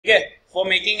For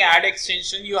making ad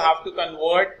extension, you have to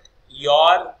convert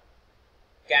your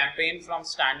campaign from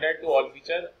standard to all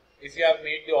feature. If you have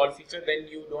made the all feature, then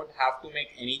you don't have to make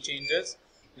any changes.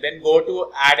 Then go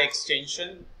to add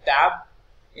extension tab.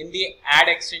 In the add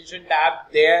extension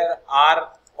tab, there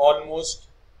are almost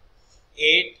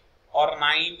 8 or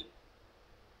 9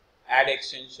 ad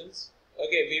extensions.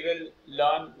 Okay, we will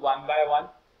learn one by one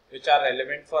which are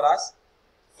relevant for us.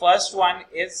 First one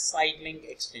is site link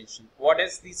extension. What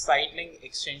is the site link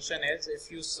extension is,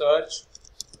 if you search,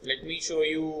 let me show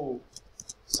you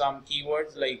some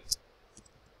keywords like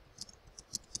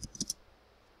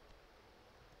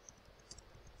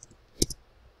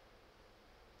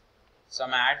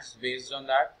some ads based on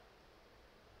that.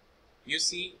 You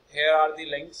see here are the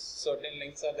links, certain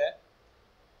links are there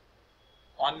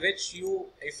on which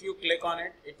if you click on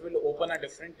it, it will open a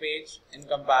different page in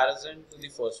comparison to the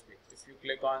first page.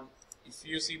 If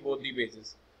you see both the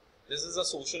pages, this is a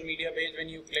social media page. When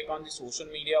you click on the social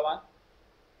media one,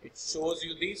 it shows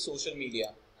you the social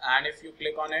media, and if you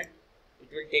click on it,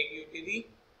 it will take you to the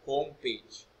home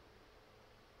page.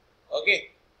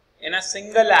 Okay, in a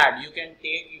single ad, you can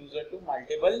take user to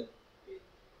multiple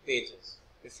pages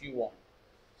if you want.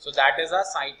 So that is a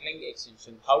site link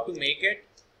extension. How to make it?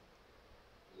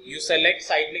 You select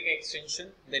site link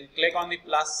extension, then click on the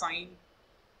plus sign.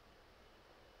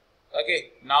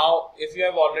 Okay, now if you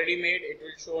have already made, it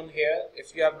will show here.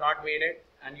 If you have not made it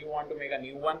and you want to make a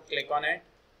new one, click on it.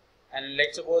 And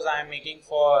let's suppose I am making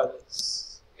for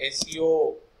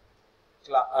SEO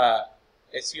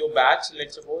batch.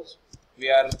 Let's suppose we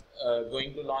are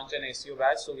going to launch an SEO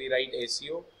batch, so we write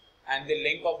SEO and the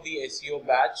link of the SEO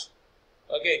batch.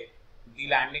 Okay, the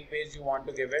landing page you want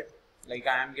to give it, like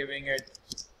I am giving it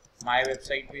my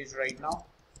website page right now.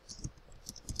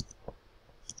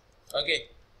 Okay,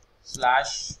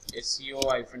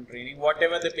 /SEO-training,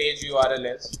 whatever the page URL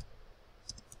is.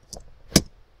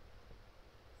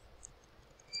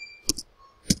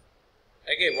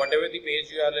 Okay, whatever the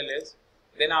page URL is.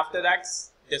 Then after that,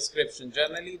 description.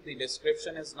 Generally, the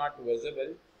description is not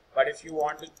visible, but if you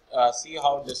want to see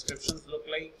how descriptions look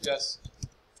like, just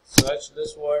search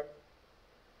this word.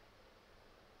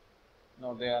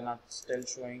 No, they are not still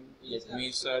showing. Let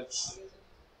me search.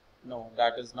 No,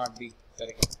 that is not the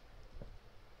correct.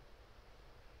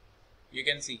 You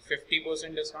can see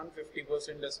 50% discount,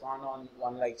 50% discount on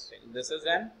one lifestyle. This is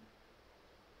an,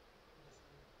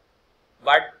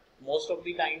 but most of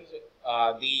the times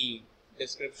the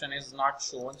description is not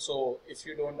shown. So if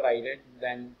you don't write it,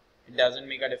 then it doesn't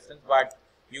make a difference. But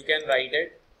you can write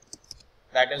it.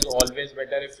 That is always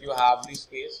better if you have the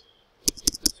space.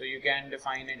 So you can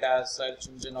define it as search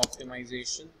engine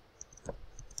optimization.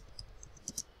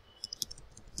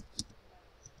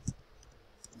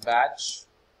 Batch.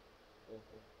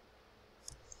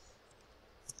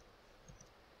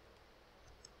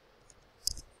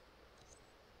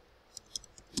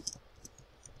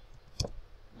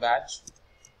 Batch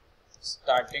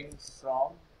starting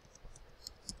from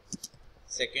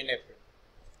 2nd April,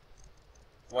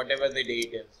 whatever the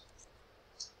date is.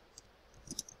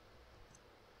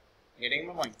 Getting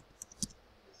my point?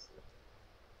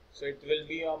 So it will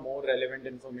be a more relevant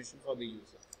information for the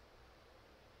user.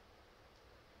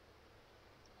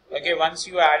 Okay, once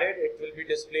you add it, it will be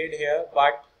displayed here,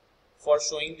 but for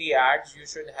showing the ads, you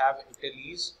should have at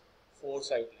least 4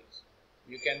 site links.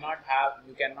 You cannot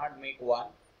make one.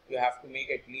 You have to make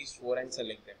at least 4 and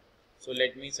select them. So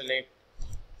let me select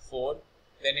 4,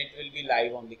 then it will be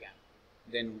live on the camera.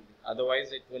 Then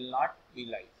otherwise it will not be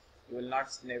live. You will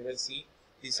never see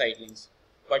the site links.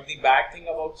 But the bad thing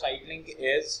about site link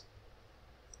is,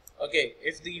 okay,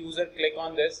 if the user click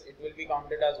on this, it will be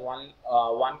counted as one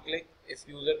click. If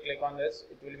user click on this,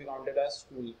 it will be counted as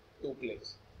two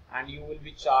clicks, and you will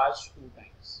be charged 2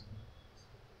 times.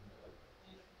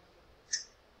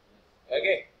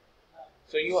 Okay.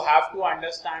 So you have to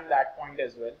understand that point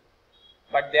as well,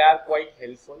 but they are quite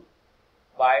helpful.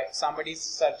 By somebody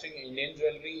searching Indian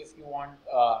jewelry, if you want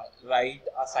write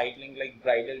a site link like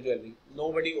bridal jewelry,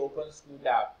 nobody opens 2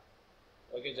 tabs.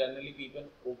 Okay, generally people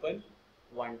open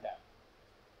 1 tab.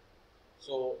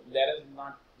 So there is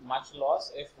not much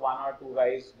loss if 1 or 2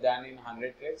 guys done in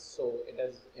 100 clicks, so it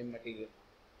is immaterial.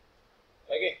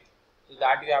 Okay, so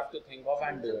that you have to think of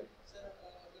and do it.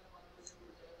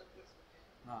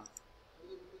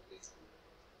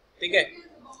 ठीक है,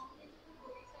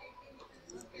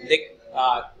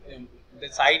 the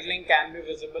site link can be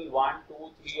visible 1,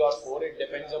 2, 3 or 4. It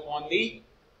depends upon the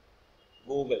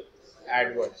Google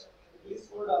AdWords.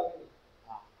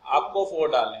 आपको 4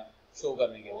 डालें show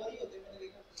करने के लिए.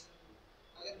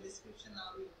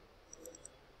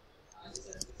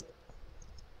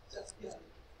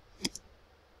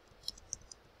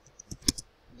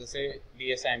 जैसे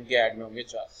DSM के add में होंगे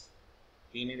 4,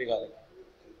 3 ही दिखा देगा,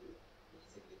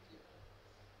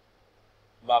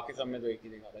 बाकी सब में तो एक ही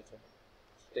दिखा रहा है। चलो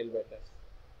स्टिल बेटर,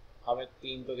 हमें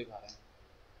 3 तो दिखा रहे हैं,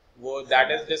 वो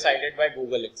that is decided by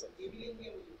Google itself.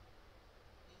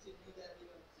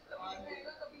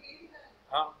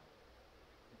 हाँ,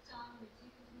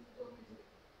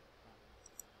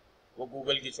 वो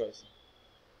गूगल की चॉइस है।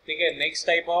 ठीक है, next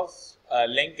type of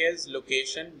link is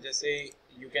location, जैसे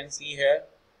यू कैन सी हियर।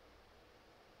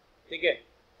 ठीक है,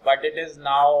 but it is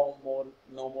now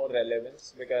no more relevance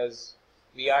because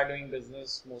we are doing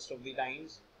business most of the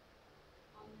times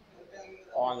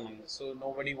online, so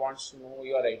nobody wants to know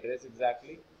your address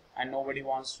exactly, and nobody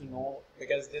wants to know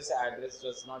because this address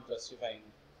does not justify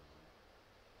it.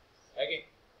 Okay,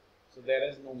 so there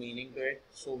is no meaning to it,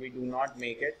 so we do not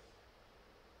make it.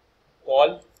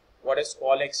 Call, what is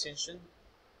call extension?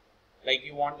 Like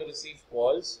you want to receive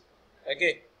calls,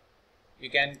 okay,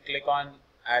 you can click on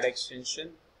add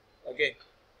extension. Okay,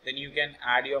 then you can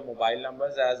add your mobile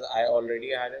numbers as I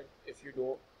already added. If you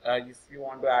do if you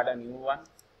want to add a new one,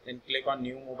 then click on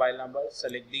new mobile number,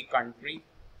 select the country.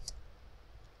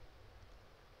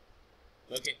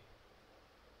 Okay,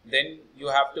 then you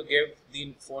have to give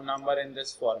the phone number in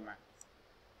this format,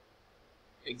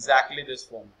 exactly this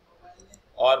format.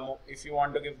 Or if you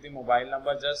want to give the mobile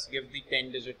number, just give the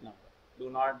 10-digit number. Do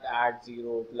not add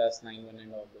 0 plus 91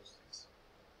 and all those things.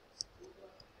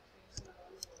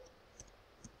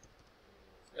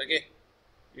 Okay,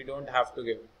 you don't have to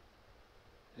give it.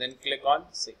 Then click on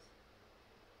save.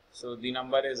 So the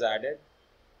number is added.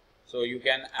 So you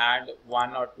can add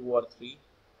 1 or 2 or 3.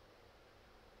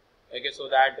 Okay, so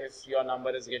that if your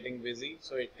number is getting busy,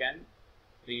 so it can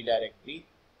redirect the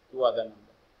to other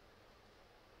number.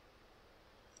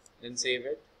 Then save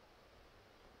it.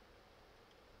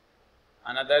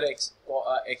 Another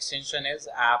extension is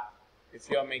app. If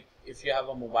you have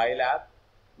a mobile app,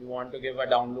 you want to give a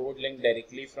download link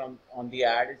directly from on the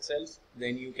ad itself,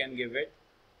 then you can give it.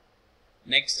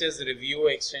 Next is review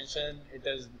extension. It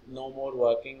is no more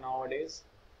working nowadays.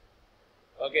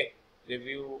 Okay,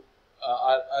 review.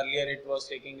 Earlier it was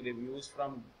taking reviews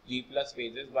from G+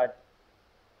 pages, but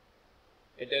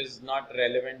it is not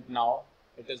relevant now.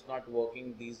 It is not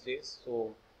working these days,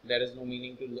 so there is no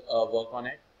meaning to work on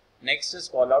it. Next is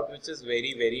call out, which is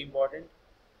very important.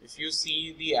 If you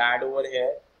see the ad over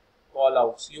here, call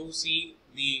outs, you see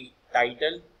the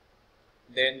title,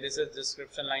 then this is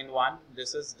description line 1,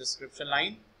 this is description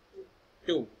line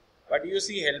 2, but you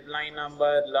see helpline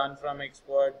number, learn from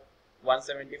expert,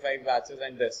 175 batches,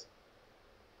 and this.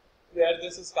 Where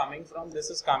this is coming from? This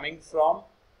is coming from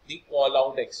the call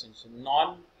out extension,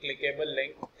 non-clickable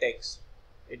link text.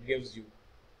 It gives you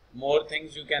more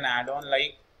things you can add on,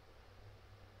 like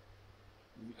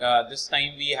this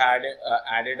time we had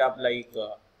added up like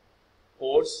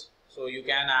course, so you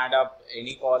can add up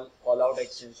any call out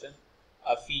extension,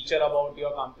 a feature about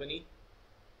your company,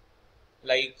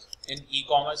 like in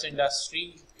e-commerce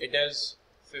industry it is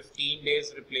 15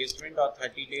 days replacement or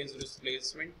 30 days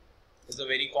replacement is a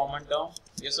very common term.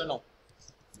 Yes or no?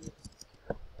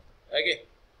 Okay,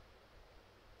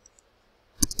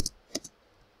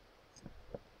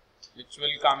 which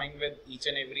will coming with each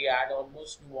and every ad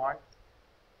almost you want.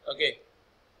 Okay,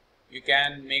 you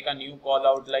can make a new call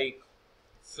out like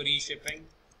free shipping,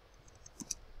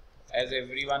 as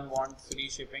everyone wants free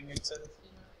shipping itself.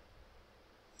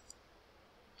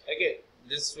 Okay,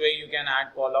 this way you can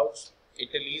add call outs.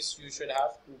 At least you should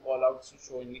have 2 call outs to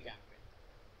show in the campaign.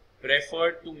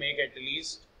 Prefer to make at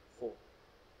least 4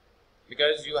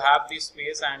 because you have the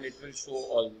space and it will show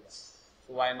all of them.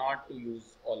 So why not to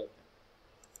use all of them?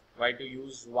 Why to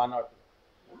use 1 or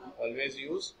 2? Always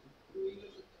use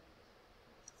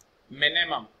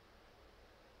minimum.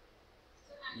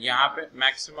 यहाँ पे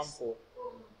maximum 4,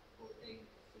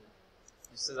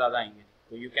 इससे ज़्यादा आएंगे,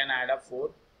 तो you can add up 4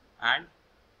 and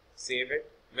save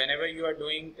it. Whenever you are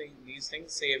doing these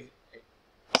things, save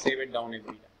it down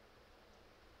every time.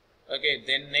 Okay,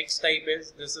 then next type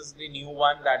is, this is the new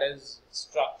one, that is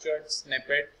structured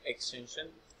snippet extension,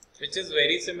 which is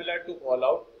very similar to call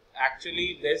out.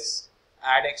 Actually this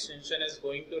ad extension is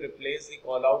going to replace the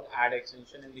call out ad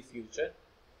extension in the future.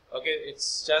 Okay,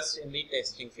 it's just in the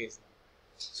testing phase now.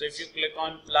 So if you click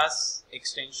on plus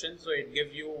extension, so it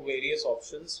gives you various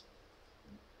options.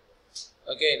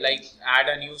 Okay, like add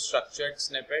a new structured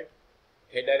snippet,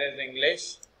 header is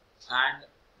English, and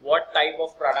what type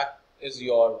of product is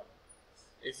your one.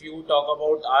 If you talk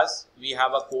about us, we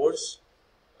have a course.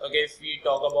 Okay, if we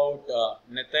talk about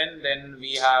Nitin, then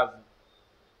we have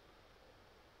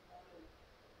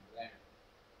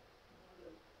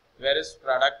where is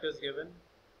product is given.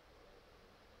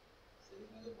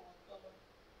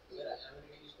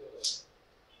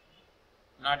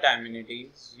 Not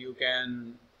amenities. You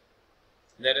can.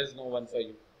 There is no one for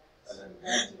you.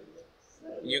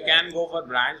 You can go for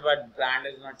brands, but brand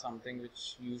is not something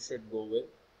which you should go with.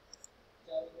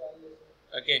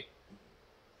 Okay.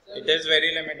 It is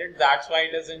very limited. That's why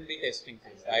it is in the testing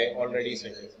phase. I already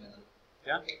said it.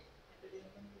 क्या?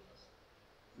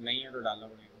 नहीं है तो डालना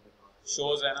पड़ेगा.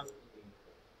 Shows है ना.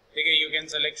 ठीक है. You can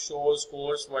select shows,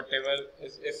 course, whatever.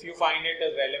 If you find it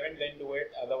as relevant, then do it.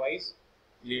 Otherwise,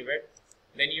 leave it.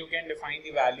 Then you can define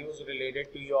the values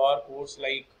related to your course,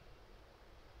 like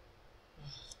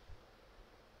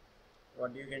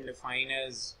what you can define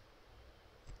as.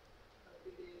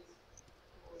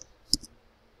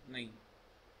 नहीं.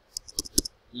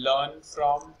 Learn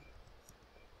from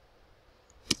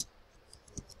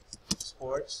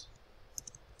sports.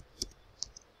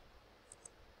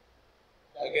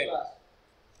 Again,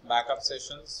 backup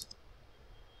sessions,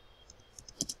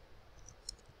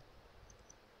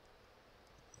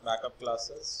 backup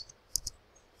classes,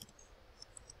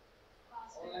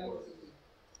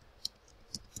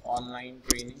 online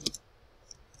training.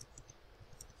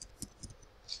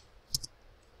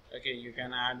 Okay, you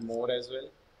can add more as well.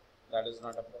 That is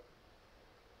not a problem.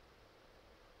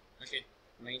 Okay,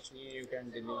 नहीं चाहिए you can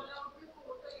delete.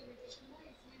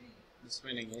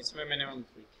 इसमें नहीं है. इसमें minimum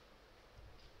 3.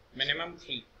 Minimum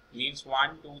 3 means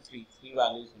 1, 2, 3. 3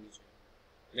 values होनी चाहिए.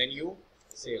 Then you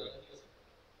save it.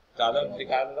 ज़्यादा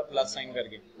दिखा देता प्लस साइन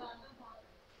करके.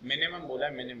 Minimum बोला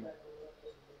है minimum.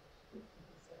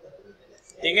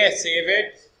 ठीक है, save it.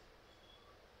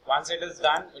 Once it is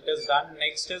done, it is done.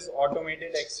 Next is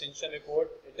automated extension report.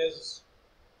 It is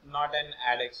not an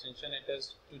ad extension, it is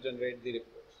to generate the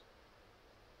reports,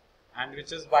 and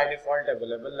which is by default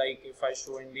available. Like if I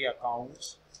show in the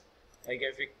accounts, like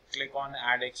if we click on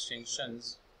add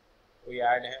extensions, we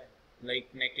add है,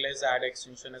 like necklace ad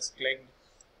extension is clicked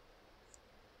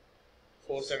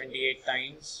 478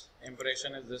 times,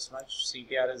 impression is this much,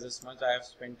 CTR is this much, I have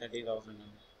spent 30,000 on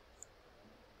it.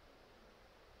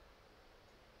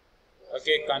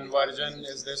 Okay, conversion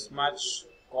is this much,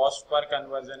 cost per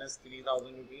conversion is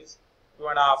 3,000 rupees,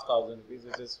 2,500 rupees,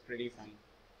 which is pretty fine.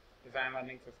 If I am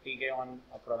earning 50k on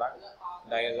a product,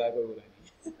 2,500 को बुरा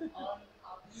नहीं.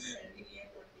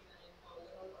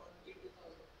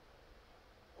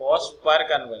 Cost per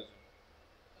conversion.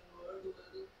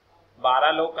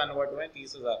 12 लोग convert हुए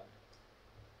 30,000.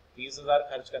 30,000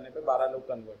 खर्च करने पे 12 लोग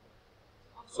convert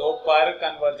हुए. So per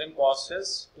conversion cost is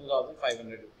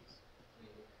 2,500 rupees.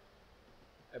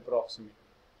 Approximately.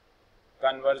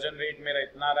 Conversion rate मेरा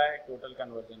इतना रहा है, टोटल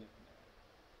कन्वर्जन इतना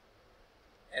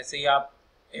है. ऐसे ही आप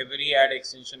एवरी एड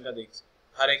एक्सटेंशन का देख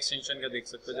सकते, हर एक्सटेंशन का देख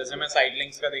सकते हो. जैसे मैं साइड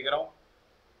लिंक्स का देख रहा हूँ,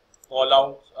 कॉल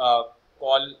आउट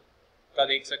कॉल का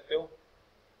देख सकते हो.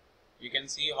 You can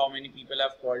see how many people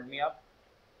have called me up.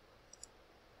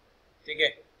 ठीक है,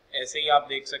 ऐसे ही आप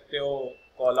देख सकते हो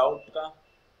कॉल आउट का.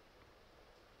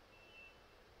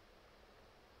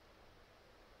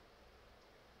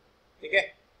 ठीक है,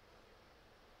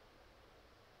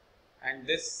 and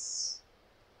this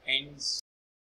ends